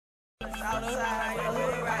Ever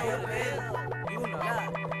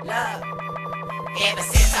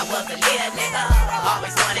since I was a little nigga,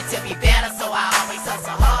 always wanted to be better, so I always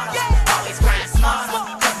hustle harder, always grind smarter,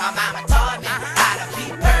 cause my mama taught me how to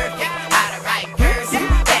be perfect, how to write cursive.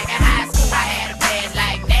 Back in high school, I had a pass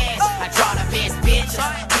like Nash. I draw the best pictures,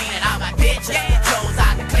 cleaning all my pictures, chose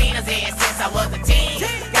out the cleaners, and since I was a teen,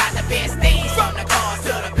 got the best things from the cars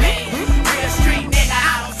to the planes. Real street nigga,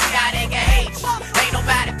 I don't see how they can hate you. Ain't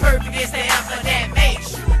nobody perfect, it's the effort that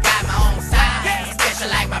makes you. Got my own style, special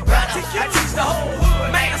like my brother. I teach the whole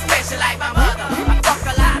hood, man, I'm special like my mother. I fuck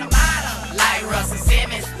a lot of models, like Russell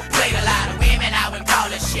Simmons. Played a lot of women, I would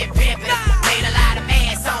call it shit pimpin'. Made a lot of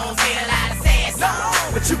mad songs, made a lot of sad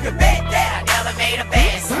songs, but you can bet that I never made a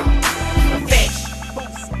bad song.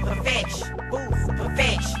 Perfection,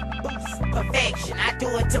 perfection, I do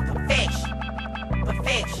it to perfection.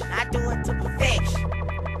 Perfection, I do it to perfection.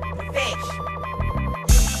 Perfection.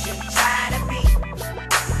 You should try to be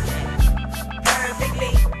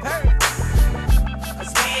perfectly perfect,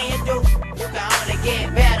 cause when you do, you can only get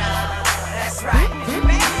better. That's right. You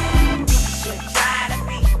should try to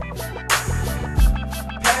be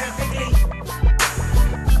perfectly,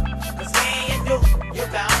 cause when you do, you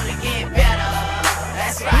can only get better.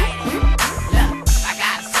 That's right. Look, I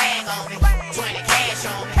got a swag on me, 20 cash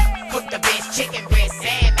on me, cook the best chicken breast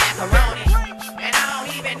and macaroni, and I don't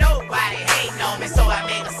even know why they hating on me, so I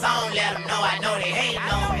make a song, let them know I know they hating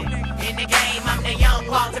on me. In the game, I'm the young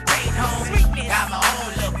Walter Payton, homie. Got my own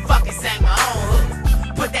little fucking sang my own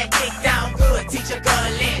hooks. Put that dick down good, teach a girl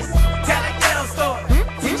a lesson. Tell a ghetto story,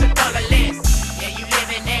 teach a thug a lesson. Yeah, you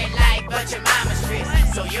living that life, but your mama's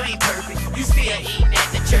stressed, so you ain't perfect. You still eating at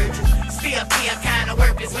the church, still feel kinda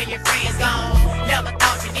worthless when your friends gone. Never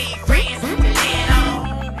thought you need friends to lean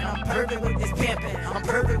on. And I'm perfect with this pimpin', I'm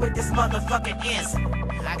perfect with this motherfucking instant.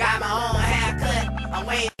 I got my own haircut, I'm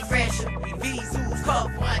way fresher. These V's who's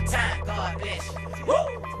covered.